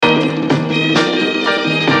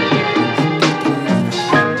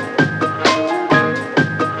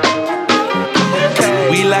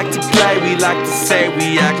like to say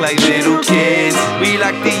we act like little kids. We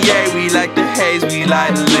like the yay, we like the haze, we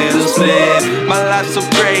like the little split. My life's so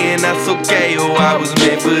gray and that's okay, oh I was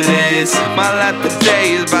made for this. My life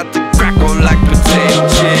today is about to crackle like potato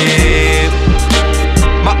chip.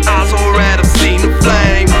 My eyes are red, I've seen the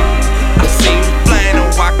flame. I've seen the flame,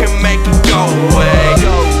 oh I can make it go away.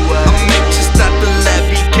 I'm anxious that the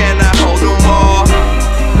Levvee cannot hold no more.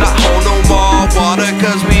 Not hold no more water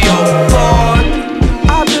cause we overboard.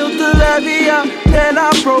 I built the Levvee up, then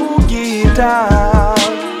I broke it down.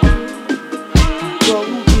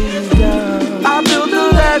 I built the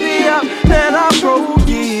Levvee up, then I broke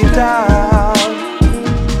it down.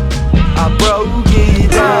 I broke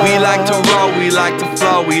it down. We like to roll, we like to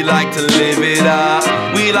flow, we like to live it up.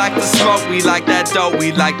 We like to smoke, we like that dope,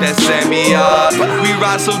 we like that semi-up. We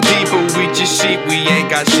ride so deep, but we just sheep, we ain't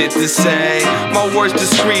got shit to say. My words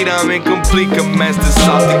discreet, I'm incomplete, commence to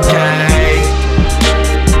soft decay.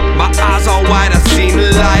 My eyes are wide, I seen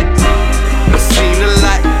the light, I seen the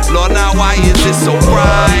light. Lord, now why is it so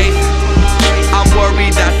bright? I'm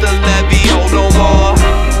worried that the Levvee hold no more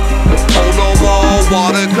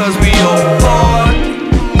water cause we overboard.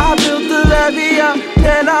 I built the Levvee up,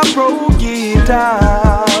 then I broke it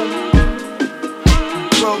down.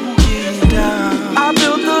 I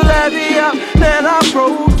built the Levvee up, then I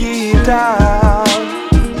broke it down.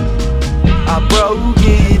 I broke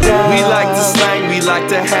it down. We like to slang, we like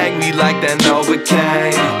to hang, we like that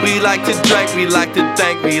Novocaine. We like to drink, we like to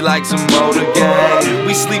think, we like some motor gang.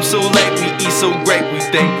 We sleep so late, we eat so great, we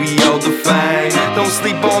think we owe the fame. Don't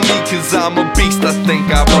sleep on me cause I'm a beast, I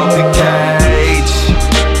think I broke the cage.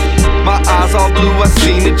 My eyes all blue, I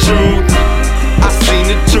seen the truth, I seen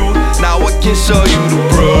the truth, now I can show you the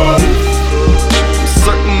proof. I'm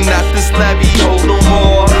certain that this Levvee hold no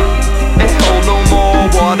more, it hold no more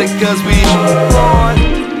water cause we overboard.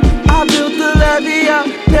 I built the Levvee up,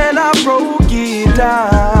 then I broke it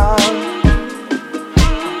down.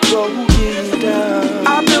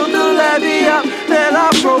 I built the Levvee up, then I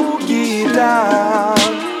broke it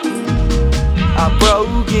down.